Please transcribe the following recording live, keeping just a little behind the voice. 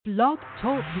Blog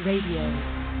Talk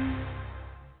Radio.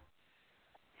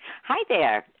 Hi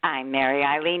there, I'm Mary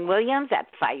Eileen Williams at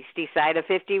Feisty Side of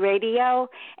 50 Radio,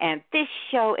 and this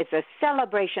show is a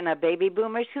celebration of baby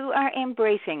boomers who are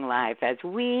embracing life as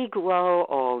we grow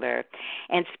older.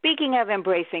 And speaking of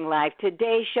embracing life,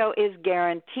 today's show is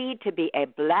guaranteed to be a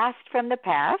blast from the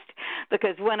past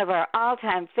because one of our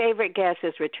all-time favorite guests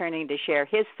is returning to share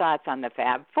his thoughts on the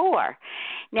Fab Four.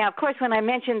 Now, of course, when I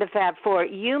mention the Fab Four,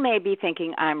 you may be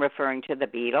thinking I'm referring to the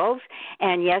Beatles,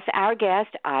 and yes, our guest,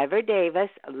 Ivor Davis,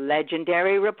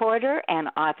 legendary reporter and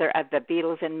author of the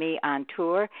Beatles and Me on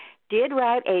Tour, did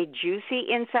write a juicy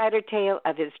insider tale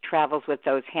of his travels with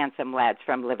those handsome lads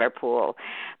from Liverpool.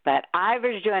 But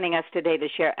Ivor's joining us today to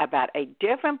share about a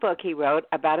different book he wrote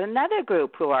about another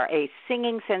group who are a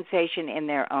singing sensation in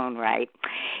their own right.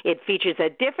 It features a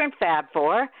different Fab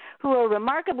Four who are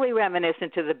remarkably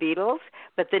reminiscent to the Beatles,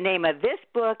 but the name of this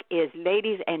book is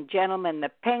Ladies and Gentlemen,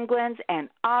 the Penguins, and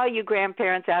all you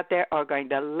grandparents out there are going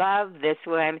to love this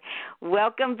one.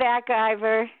 Welcome back,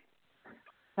 Ivor.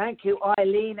 Thank you,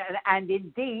 Eileen. And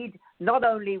indeed, not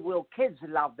only will kids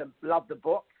love the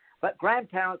book, but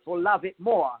grandparents will love it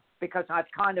more because I've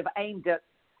kind of aimed at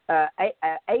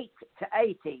 8 to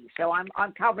 80. So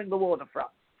I'm covering the waterfront.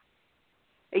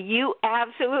 You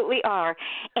absolutely are.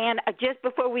 And just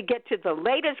before we get to the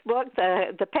latest book,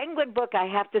 the Penguin book, I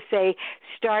have to say,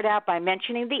 start out by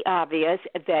mentioning the obvious,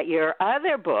 that your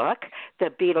other book, The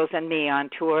Beatles and Me on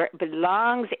Tour,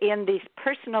 belongs in the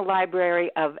personal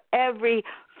library of every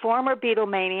former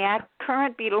Beatle-maniac,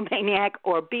 current Beatle-maniac,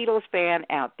 or Beatles fan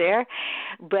out there.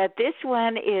 But this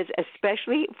one is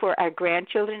especially for our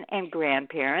grandchildren and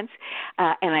grandparents,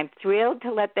 and I'm thrilled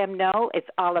to let them know it's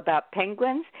all about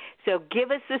penguins. So give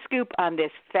us the scoop on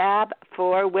this Fab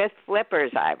Four with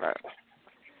flippers, Ivor.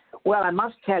 Well, I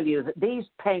must tell you that these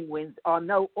penguins are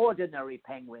no ordinary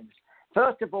penguins.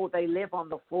 First of all, they live on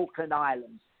the Falkland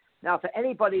Islands. Now, for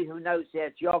anybody who knows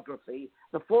their geography,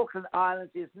 the Falkland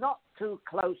Islands is not too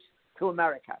close to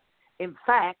America. In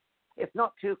fact, it's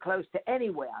not too close to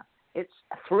anywhere. It's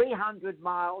 300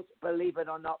 miles, believe it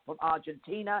or not, from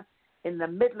Argentina in the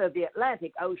middle of the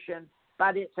Atlantic Ocean,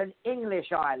 but it's an English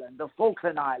island, the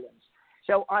Falkland Islands.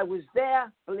 So I was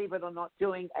there, believe it or not,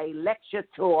 doing a lecture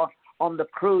tour on the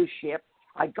cruise ship.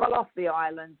 I got off the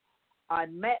island. I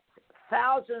met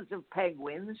thousands of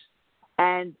penguins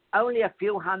and only a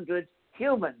few hundred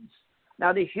humans.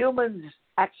 Now, the humans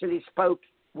actually spoke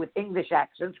with English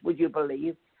accents, would you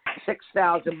believe,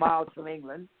 6,000 miles from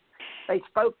England.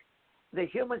 The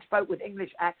humans spoke with English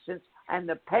accents, and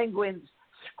the penguins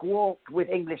squawked with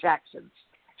English accents.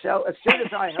 So as soon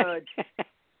as I heard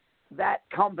that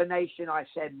combination, I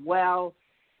said, well,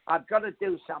 I've got to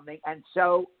do something. And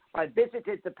so I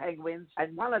visited the penguins,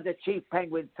 and one of the chief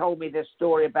penguins told me this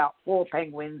story about 4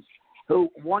 penguins who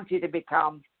wanted to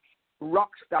become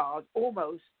rock stars,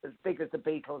 almost as big as the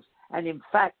Beatles, and in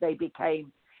fact they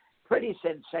became pretty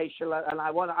sensational. And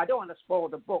I don't want to spoil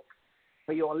the book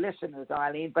for your listeners,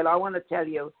 Eileen, but I want to tell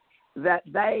you that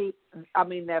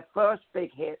their first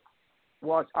big hit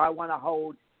was "I Want to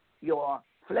Hold Your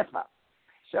Flipper."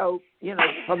 So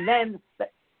from then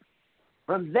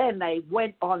they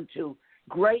went on to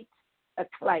great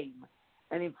acclaim,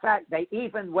 and in fact they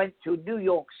even went to New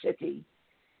York City,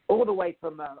 all the way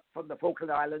from the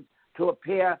Falkland Islands, to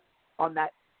appear on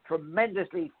that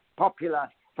tremendously popular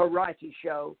variety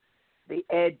show, the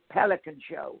Ed Pelican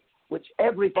Show, which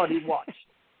everybody watched.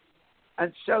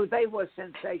 And so they were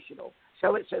sensational.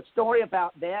 So it's a story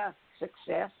about their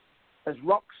success as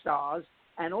rock stars,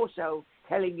 and also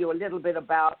telling you a little bit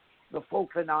about the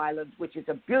Falkland Islands, which is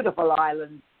a beautiful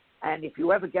island. And if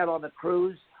you ever get on a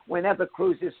cruise, whenever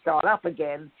cruises start up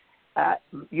again,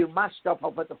 you must stop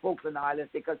off at the Falkland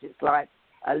Islands because it's like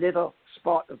a little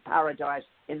spot of paradise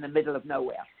in the middle of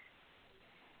nowhere.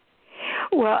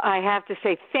 Well, I have to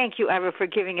say thank you, Ivor, for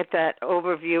giving it that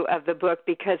overview of the book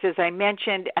because, as I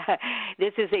mentioned,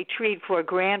 this is a treat for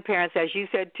grandparents. As you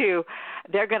said, too,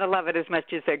 they're going to love it as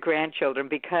much as their grandchildren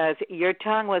because your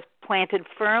tongue was planted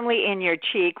firmly in your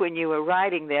cheek when you were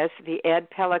writing this, the Ed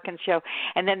Pelican Show.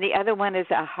 And then the other one is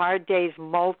A Hard Day's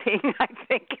Molting, I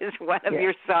think, is one of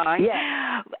your songs.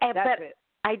 Yeah, that's it.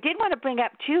 I did want to bring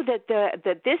up, too,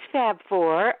 that this Fab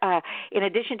Four, in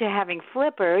addition to having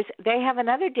flippers, they have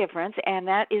another difference, and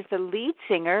that is the lead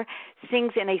singer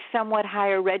sings in a somewhat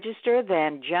higher register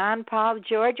than John, Paul,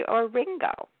 George, or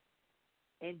Ringo.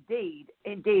 Indeed.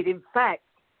 In fact,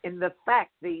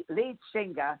 the lead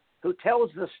singer who tells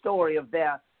the story of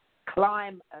their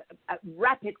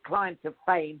rapid climb to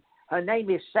fame, her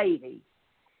name is Sadie.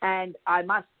 And I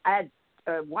must add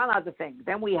one other thing.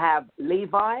 Then we have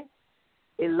Levi,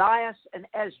 Elias and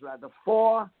Ezra, the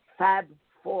Fab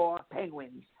Four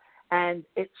penguins. And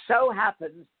it so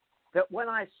happens that when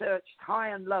I searched high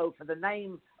and low for the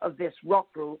name of this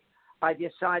rock group, I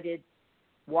decided,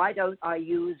 why don't I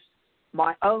use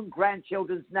my own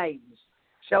grandchildren's names?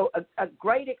 So at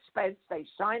great expense, they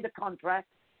signed a contract,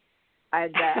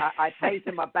 and I paid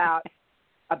them about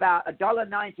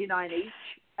 $1.99 each,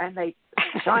 and they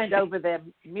signed over their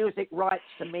music rights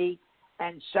to me.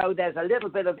 And so there's a little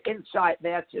bit of insight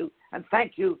there too. And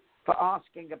thank you for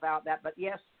asking about that. But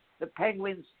yes, the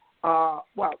Penguins are,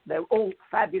 well, they're all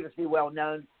fabulously well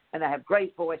known, and they have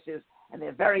great voices, and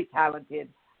they're very talented,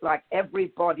 like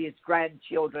everybody's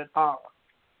grandchildren are.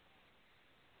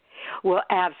 Well,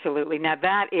 absolutely. Now,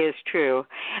 that is true.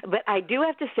 But I do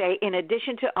have to say, in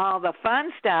addition to all the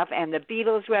fun stuff and the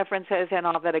Beatles references and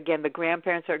all that, again, the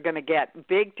grandparents are going to get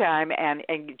big time and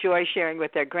enjoy sharing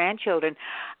with their grandchildren,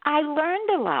 I learned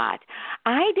a lot.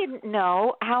 I didn't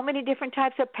know how many different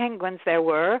types of penguins there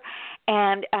were.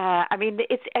 And, I mean,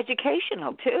 it's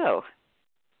educational, too.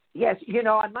 Yes, you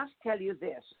know, I must tell you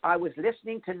this. I was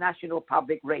listening to National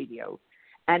Public Radio,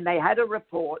 and they had a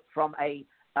report from a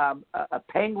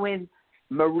penguin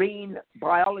marine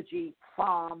biology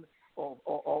farm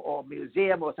or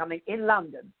museum or something in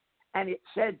London, and it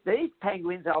said these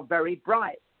penguins are very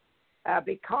bright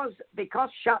because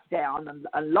shutdown and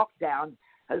lockdown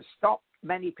has stopped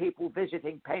many people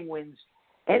visiting penguins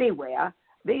anywhere.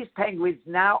 These penguins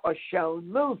now are shown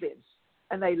movies,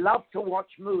 and they love to watch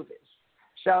movies.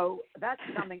 So that's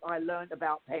something I learned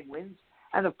about penguins.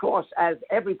 And, of course, as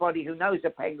everybody who knows a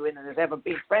penguin and has ever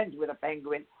been friends with a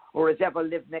penguin or has ever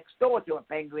lived next door to a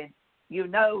penguin, you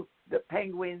know that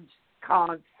penguins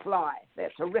can't fly.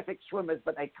 They're terrific swimmers,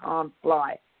 but they can't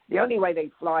fly. The only way they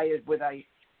fly is with a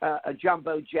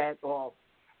jumbo jet or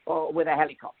with a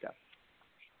helicopter.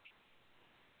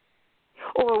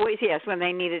 Or, yes, when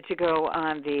they needed to go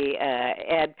on the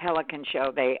Ed Pelican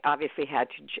show, they obviously had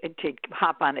to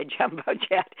hop on a jumbo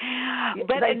jet.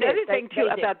 But another thing, too,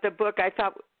 about the book, I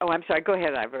thought – oh, I'm sorry. Go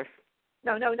ahead, Ivor.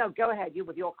 No. Go ahead. You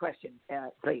with your question,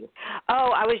 please.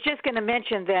 Oh, I was just going to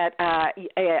mention that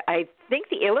I think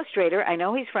the illustrator, I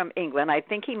know he's from England. I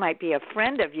think he might be a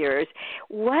friend of yours.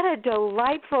 What a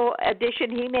delightful addition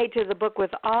he made to the book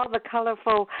with all the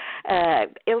colorful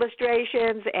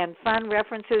illustrations and fun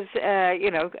references,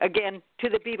 again, to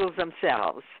the Beatles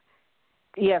themselves.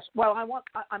 Yes. Well,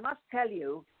 I must tell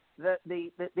you that the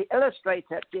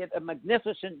illustrator did a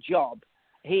magnificent job.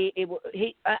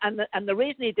 And the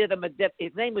reason he did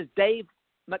his name was Dave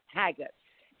McTaggart.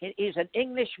 He's an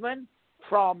Englishman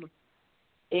from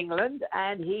England,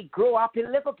 and he grew up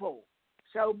in Liverpool.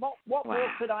 So what more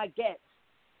could I get?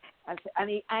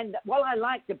 And what I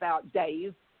liked about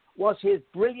Dave was his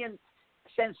brilliant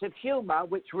sense of humor,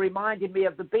 which reminded me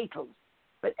of the Beatles.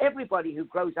 But everybody who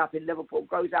grows up in Liverpool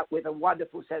grows up with a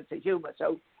wonderful sense of humor.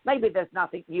 So maybe there's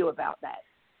nothing new about that.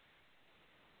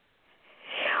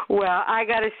 Well, I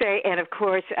got to say, and of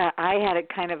course, I had a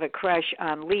kind of a crush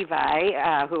on Levi,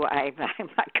 who I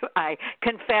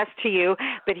confess to you,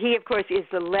 but he, of course, is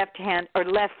the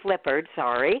left-flippered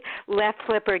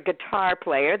guitar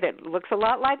player that looks a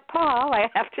lot like Paul, I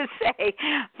have to say.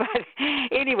 But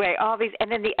anyway, all these,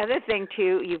 and then the other thing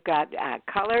too, you've got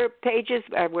color pages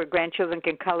where grandchildren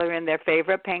can color in their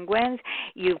favorite penguins.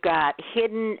 You've got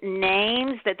hidden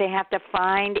names that they have to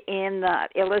find in the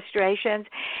illustrations,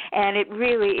 and it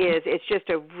really is. It's just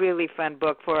a really fun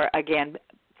book for, again,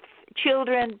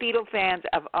 children, Beatle fans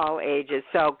of all ages.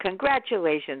 So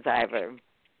congratulations, Ivor.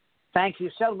 Thank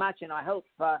you so much, and I hope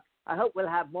we'll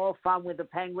have more fun with the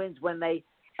penguins when they.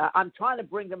 I'm trying to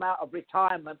bring them out of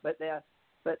retirement, but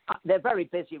they're very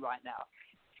busy right now.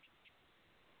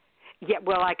 Yeah,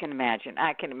 well, I can imagine.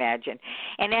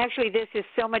 And actually, this is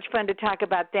so much fun to talk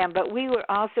about them, but we were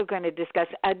also going to discuss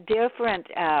a different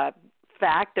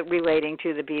fact that relating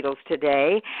to the Beatles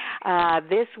today.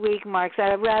 This week marks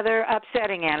a rather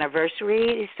upsetting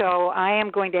anniversary, so I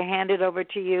am going to hand it over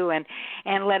to you and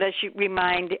let you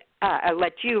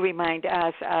remind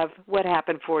us of what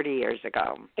happened 40 years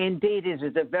ago. Indeed, it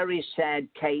is a very sad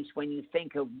case when you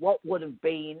think of what would have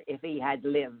been if he had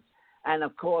lived. And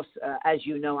of course, as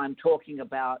you know, I'm talking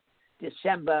about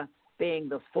December being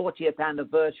the 40th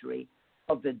anniversary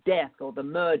of the death or the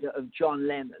murder of John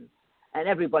Lennon. And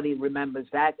everybody remembers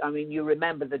that. I mean, you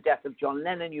remember the death of John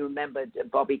Lennon. You remember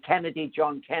Bobby Kennedy,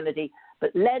 John Kennedy.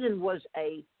 But Lennon was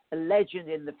a legend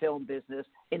in the film business,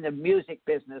 in the music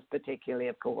business particularly,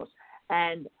 of course.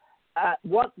 And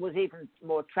what was even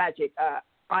more tragic,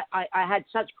 I had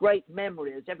such great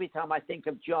memories every time I think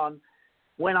of John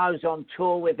when I was on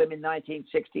tour with him in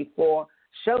 1964.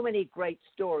 So many great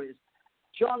stories.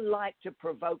 John liked to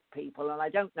provoke people, and I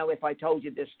don't know if I told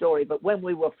you this story, but when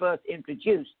we were first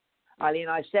introduced, Eileen,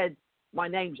 I said, my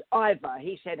name's Ivor.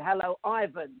 He said, hello,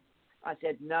 Ivan. I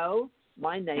said, no,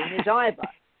 my name is Ivor.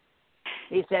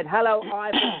 He said, hello,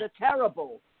 Ivan the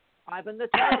Terrible. Ivan the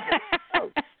Terrible.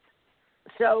 Oh.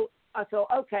 So I thought,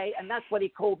 okay, and that's what he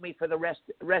called me for the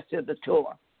rest of the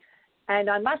tour. And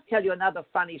I must tell you another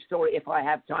funny story if I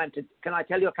have time to. Can I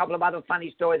tell you a couple of other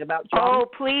funny stories about John? Oh,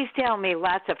 please tell me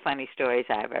lots of funny stories,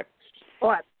 Ivor.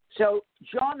 All right. So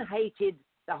John hated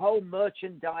the whole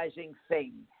merchandising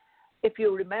thing. If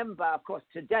you remember, of course,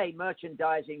 today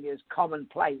merchandising is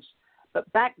commonplace.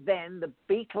 But back then, the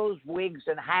Beatles' wigs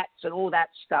and hats and all that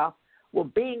stuff were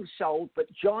being sold, but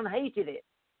John hated it.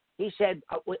 He said,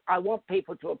 I want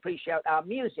people to appreciate our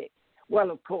music.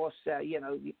 Well, of course,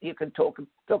 you can talk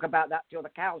about that till the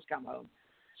cows come home.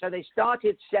 So they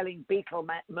started selling Beatle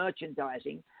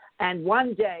merchandising. And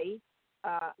one day,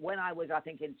 when I was, I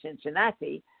think, in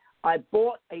Cincinnati, I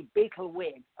bought a Beatle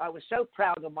wig. I was so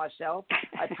proud of myself.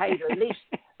 I paid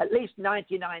at least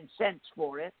 99 cents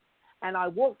for it. And I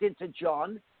walked into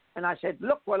John, and I said,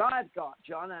 look what I've got,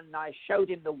 John. And I showed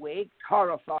him the wig,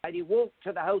 horrified. He walked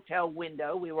to the hotel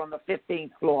window. We were on the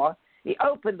 15th floor. He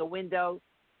opened the window,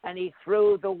 and he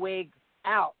threw the wig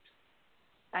out.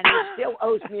 And he still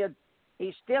owes me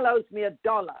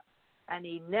 $1. And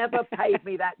he never paid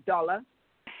me that $1.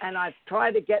 And I've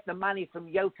tried to get the money from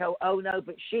Yoko Ono,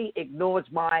 but she ignores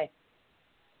my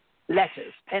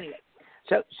letters. Anyway,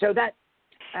 so that,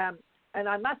 and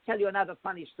I must tell you another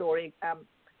funny story.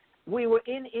 We were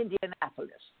in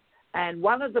Indianapolis, and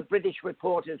one of the British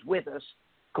reporters with us,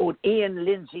 called Ian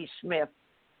Lindsay Smith,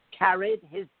 carried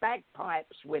his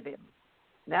bagpipes with him.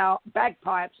 Now,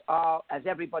 bagpipes are, as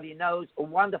everybody knows, a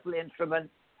wonderful instrument,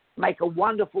 make a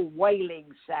wonderful wailing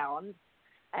sound.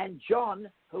 And John,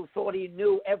 who thought he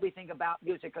knew everything about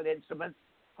musical instruments,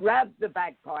 grabbed the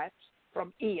bagpipes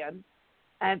from Ian,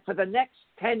 and for the next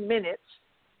 10 minutes,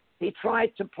 he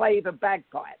tried to play the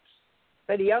bagpipes.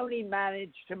 But he only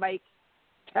managed to make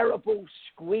terrible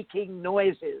squeaking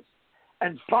noises.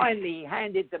 And finally, he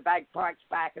handed the bagpipes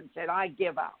back and said, I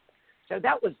give up. So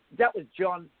that was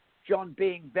John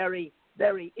being very,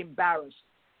 very embarrassed.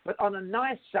 But on a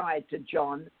nice side to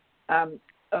John,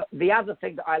 the other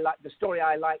thing that the story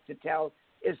I like to tell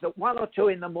is that 1 or 2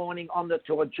 in the morning on the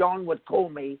tour, John would call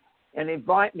me and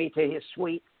invite me to his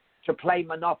suite to play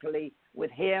Monopoly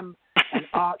with him and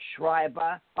Art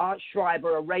Schreiber. Art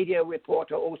Schreiber, a radio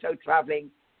reporter, also traveling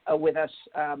with us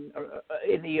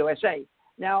in the USA.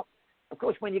 Now, of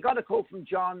course, when you got a call from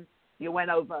John, you went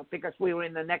over because we were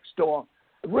in the next door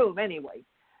room anyway.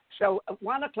 So at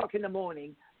 1 o'clock in the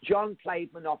morning, John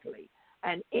played Monopoly.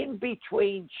 And in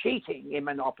between cheating in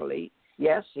Monopoly,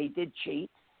 yes, he did cheat.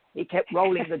 He kept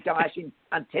rolling the dice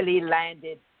until he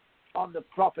landed on the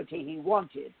property he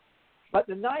wanted. But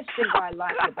the nice thing I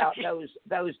liked about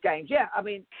those games, yeah, I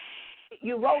mean,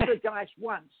 you roll the dice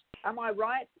once. Am I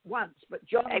right? Once, but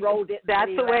John rolled it.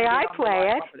 That's the way I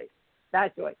play it.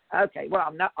 That's the way. Okay,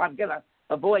 well, I'm going to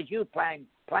avoid you playing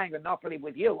Monopoly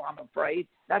with you, I'm afraid.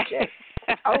 That's it.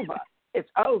 It's over. It's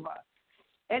over.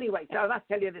 Anyway, so I must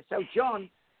tell you this. So John,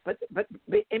 but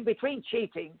in between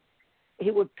cheating,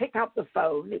 he would pick up the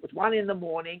phone. It was 1 in the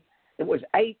morning. It was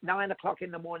 8, 9 o'clock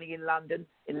in the morning in London,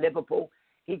 in Liverpool.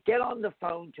 He'd get on the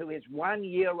phone to his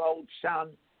 1-year-old son,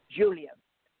 Julian,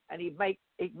 and he'd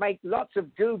make lots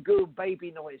of goo-goo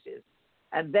baby noises.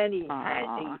 And then he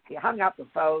hung up the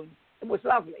phone. It was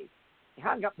lovely. He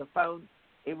hung up the phone.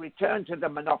 He returned to the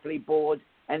Monopoly board,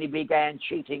 and he began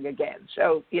cheating again.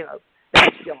 So,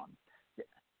 that's John.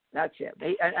 That's it.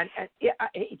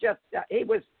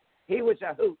 He was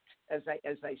a hoot, as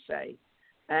they say.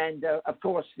 And of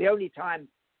course, the only time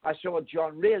I saw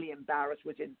John really embarrassed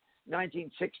was in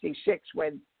 1966,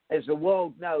 when, as the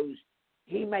world knows,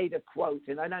 he made a quote,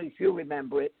 and I know if you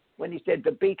remember it, when he said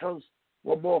the Beatles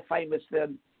were more famous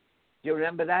than. Do you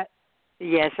remember that?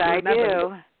 Yes, I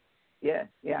do.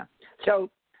 Yeah. So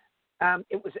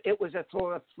it was a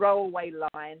sort of throwaway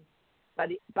line, but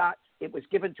it was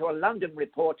given to a London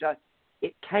reporter.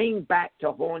 It came back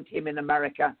to haunt him in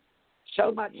America,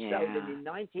 so much so that in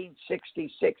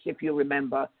 1966, if you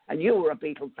remember, and you were a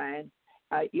Beatle fan,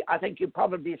 I think you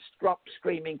probably stopped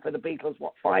screaming for the Beatles,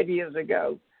 5 years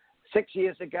ago, 6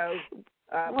 years ago?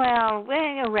 Well,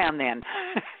 around then.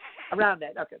 Around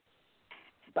then, okay.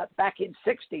 But back in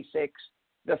 66,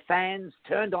 the fans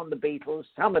turned on the Beatles.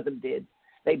 Some of them did.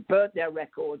 They burnt their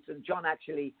records, and John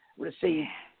actually received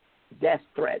death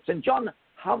threats. And John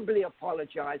humbly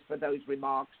apologized for those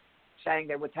remarks, saying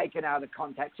they were taken out of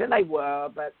context, and they were.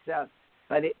 But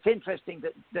it's interesting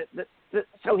that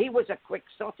so he was a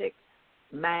quixotic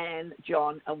man,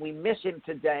 John, and we miss him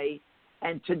today.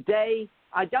 And today,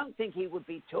 I don't think he would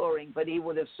be touring, but he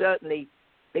would have certainly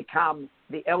become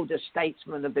the elder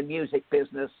statesman of the music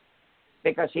business,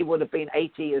 because he would have been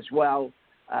 80 as well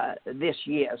this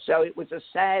year. So it was a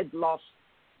sad loss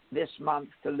this month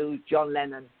to lose John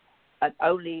Lennon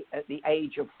only at the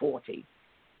age of 40.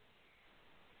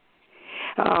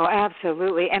 Oh,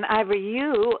 absolutely. And Ivor,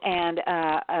 you and,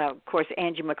 of course,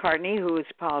 Angie McCartney, who is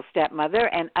Paul's stepmother,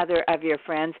 and other of your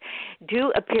friends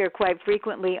do appear quite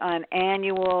frequently on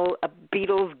annual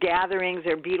Beatles gatherings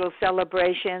or Beatles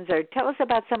celebrations. Or tell us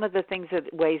about some of the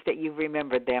ways that you've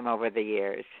remembered them over the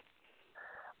years.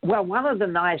 Well, one of the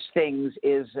nice things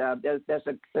is there's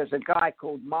a guy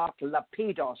called Mark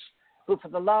Lapidus, who for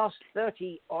the last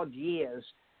 30-odd years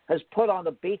has put on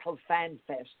a Beatles Fan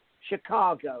Fest,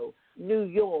 Chicago, New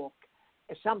York,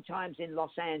 sometimes in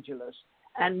Los Angeles.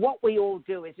 And what we all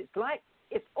do is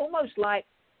it's almost like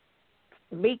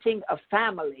meeting a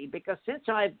family, because since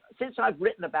I've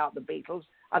written about the Beatles,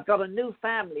 I've got a new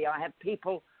family. I have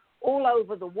people all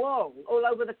over the world, all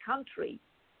over the country,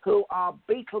 who are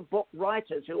Beatle book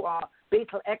writers, who are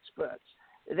Beatle experts.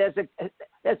 There's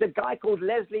a guy called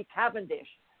Leslie Cavendish,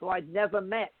 who I'd never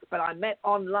met, but I met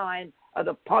online at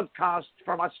a podcast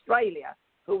from Australia,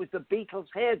 who was the Beatles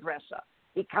hairdresser.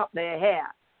 He cut their hair.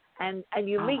 And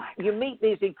you meet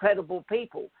these incredible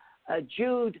people.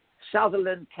 Jude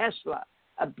Sutherland Kessler,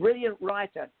 a brilliant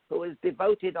writer who has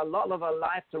devoted a lot of her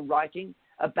life to writing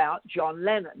about John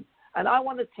Lennon. And I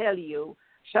want to tell you,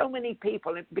 so many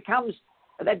people,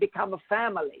 they become a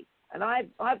family. And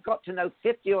I've got to know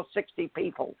 50 or 60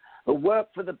 people who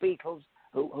worked for the Beatles,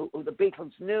 who the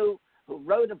Beatles knew, who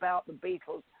wrote about the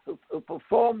Beatles, who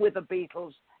performed with the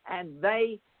Beatles, and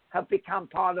they have become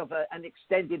part of an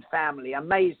extended family.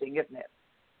 Amazing, isn't it?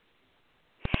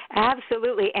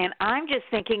 Absolutely. And I'm just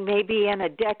thinking maybe in a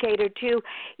decade or two,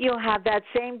 you'll have that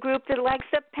same group that likes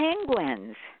the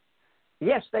Penguins.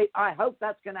 Yes, I hope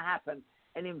that's going to happen.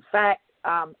 And in fact,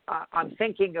 I'm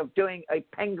thinking of doing a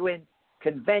Penguin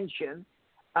convention,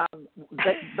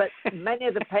 but many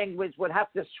of the Penguins would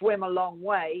have to swim a long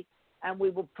way, and we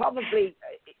will probably,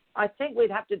 I think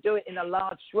we'd have to do it in a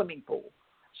large swimming pool.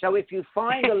 So if you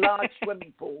find a large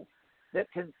swimming pool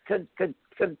that can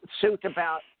suit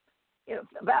about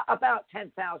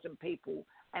 10,000 people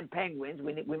and penguins,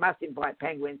 we must invite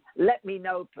penguins. Let me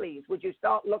know, please. Would you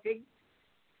start looking?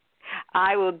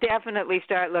 I will definitely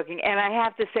start looking. And I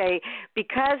have to say,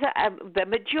 because the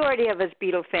majority of us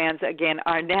Beatle fans, again,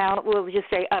 are now, we'll just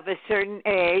say, of a certain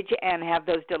age and have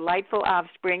those delightful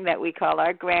offspring that we call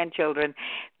our grandchildren,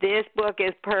 this book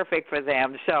is perfect for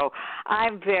them. So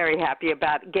I'm very happy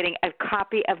about getting a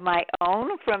copy of my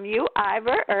own from you,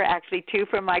 Ivor, or actually two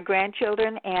from my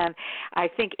grandchildren. And I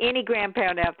think any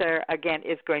grandparent out there, again,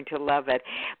 is going to love it.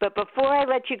 But before I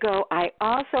let you go, I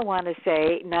also want to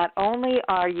say, not only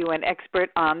are you an expert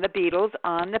on the Beatles,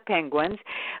 on the Penguins,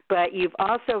 but you've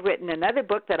also written another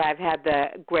book that I've had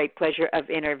the great pleasure of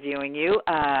interviewing you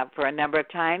for a number of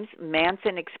times,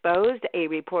 Manson Exposed, a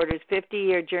reporter's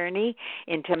 50-year journey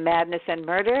into madness and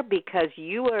murder, because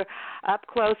you were up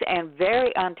close and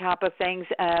very on top of things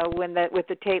with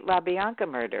the Tate LaBianca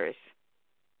murders.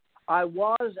 I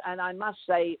was, and I must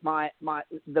say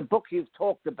the book you've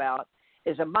talked about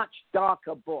is a much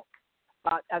darker book.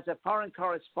 But as a foreign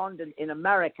correspondent in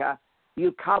America,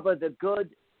 you cover the good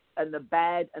and the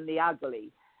bad and the ugly.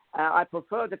 I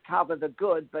prefer to cover the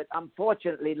good, but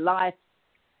unfortunately life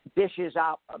dishes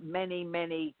up many,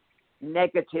 many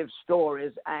negative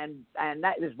stories, and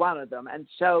that is one of them. And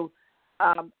so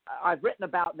I've written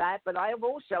about that, but I have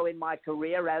also in my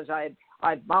career, as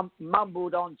I've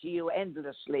mumbled on to you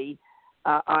endlessly,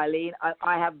 Eileen,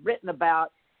 I have written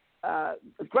about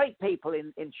great people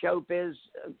in showbiz,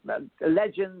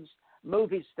 legends,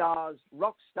 movie stars,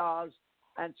 rock stars,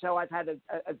 and so I've had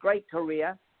a great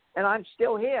career, and I'm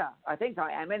still here. I think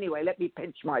I am anyway. Let me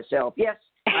pinch myself. Yes,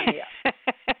 I'm here.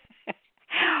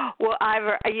 Well,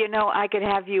 Ivor, I could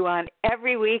have you on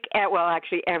every week,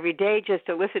 actually every day, just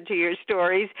to listen to your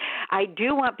stories. I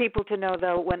do want people to know,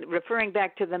 though, when referring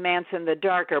back to the Manson, the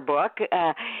darker book,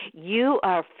 you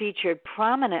are featured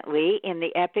prominently in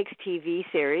the Epix TV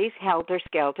series, Helter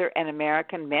Skelter, An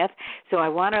American Myth. So I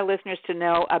want our listeners to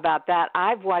know about that.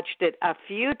 I've watched it a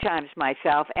few times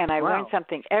myself, and I learn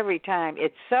something every time.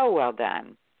 It's so well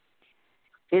done.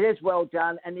 It is well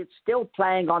done, and it's still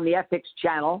playing on the Epix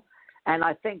channel. And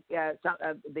I think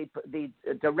the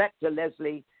director,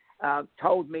 Leslie,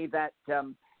 told me that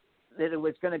it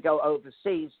was going to go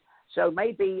overseas. So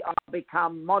maybe I'll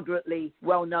become moderately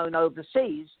well-known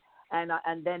overseas. And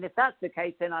then if that's the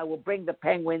case, then I will bring the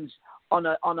Penguins on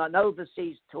an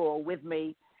overseas tour with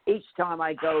me. each time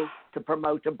I go to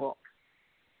promote a book.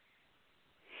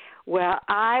 Well,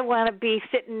 I want to be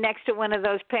sitting next to one of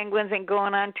those penguins and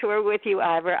going on tour with you,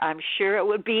 Ivor. I'm sure it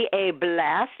would be a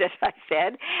blast, as I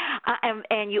said.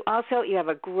 And you have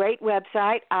a great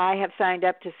website. I have signed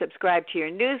up to subscribe to your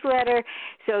newsletter.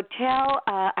 So tell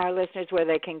our listeners where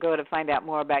they can go to find out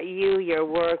more about you, your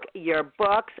work, your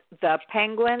books, the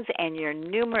penguins, and your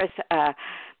numerous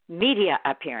media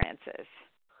appearerances.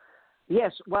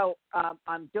 Yes, well,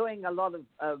 I'm doing a lot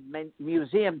of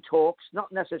museum talks, not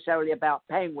necessarily about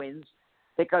penguins,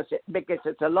 because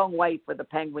it's a long way for the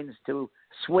penguins to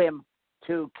swim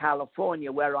to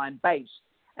California, where I'm based,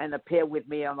 and appear with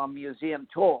me on a museum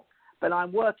tour. But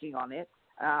I'm working on it.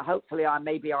 Hopefully,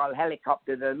 I'll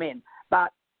helicopter them in.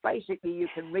 But basically, you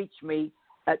can reach me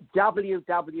at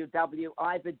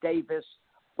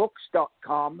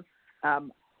www.ivordavisbooks.com.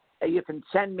 You can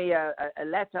send me a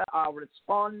letter. I'll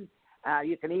respond.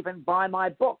 You can even buy my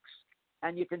books,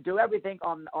 and you can do everything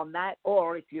on that.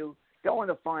 Or if you don't want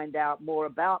to find out more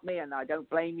about me, and I don't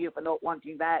blame you for not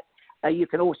wanting that, you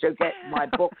can also get my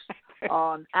books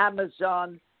on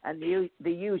Amazon and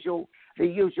the usual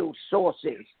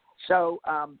sources. So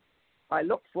I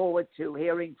look forward to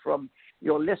hearing from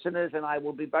your listeners, and I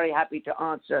will be very happy to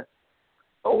answer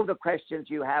all the questions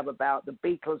you have about the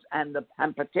Beatles and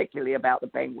particularly about the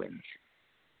penguins.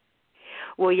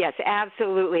 Well, yes,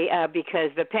 absolutely, because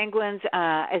the penguins,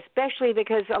 especially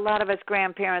because a lot of us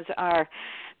grandparents are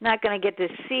not going to get to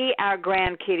see our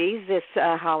grandkitties this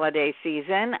holiday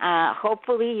season.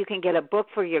 Hopefully you can get a book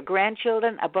for your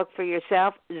grandchildren, a book for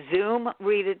yourself, Zoom,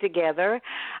 read it together,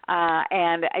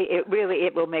 and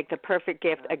it will make the perfect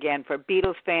gift, again, for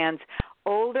Beatles fans,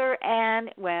 older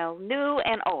and, well, new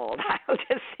and old. I'll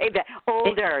just say that.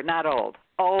 Older, not old.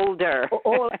 Older.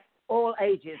 All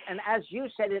ages. And as you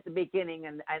said at the beginning,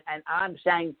 and I'm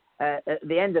saying at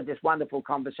the end of this wonderful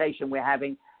conversation we're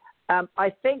having, I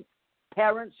think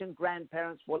parents and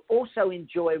grandparents will also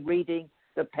enjoy reading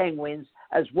the penguins,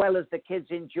 as well as the kids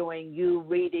enjoying you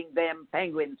reading them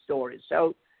penguin stories.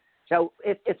 So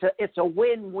it's a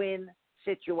win-win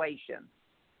situation.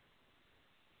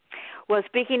 Well,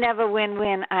 speaking of a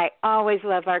win-win, I always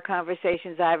love our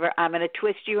conversations, Ivor. I'm going to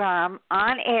twist your arm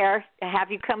on air,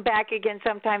 have you come back again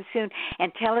sometime soon,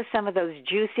 and tell us some of those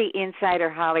juicy insider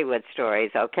Hollywood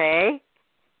stories, okay?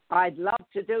 I'd love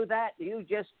to do that. You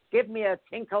just give me a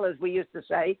tinkle, as we used to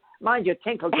say. Mind you,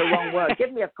 tinkle's the wrong word.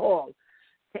 Give me a call.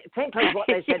 Tinkle is what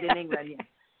they said in England.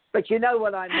 But you know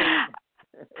what I mean.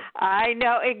 I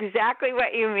know exactly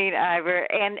what you mean, Ivor.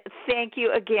 And thank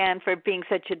you again for being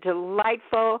such a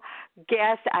delightful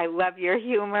guest. I love your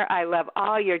humor. I love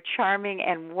all your charming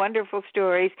and wonderful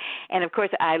stories. And, of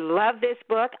course, I love this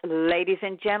book, Ladies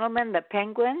and Gentlemen, the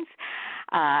Penguins.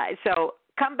 So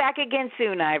come back again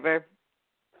soon, Ivor.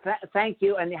 Thank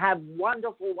you, and have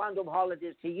wonderful, wonderful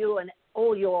holidays to you and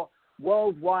all your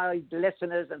worldwide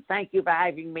listeners. And thank you for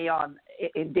having me on.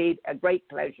 Indeed, a great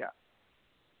pleasure.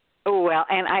 Oh, well,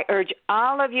 and I urge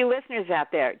all of you listeners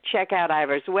out there, check out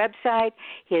Ivor's website,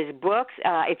 his books.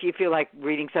 If you feel like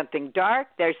reading something dark,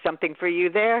 there's something for you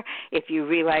there. If you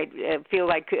feel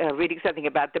like reading something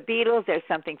about the Beatles, there's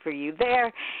something for you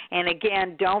there. And,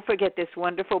 again, don't forget this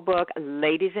wonderful book,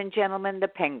 Ladies and Gentlemen, the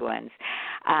Penguins.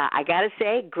 I got to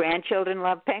say, grandchildren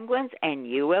love penguins, and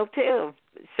you will too.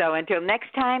 So until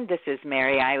next time, this is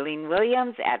Mary Eileen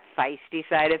Williams at Feisty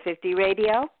Side of 50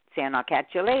 Radio, and I'll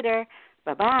catch you later.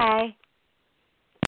 Bye-bye.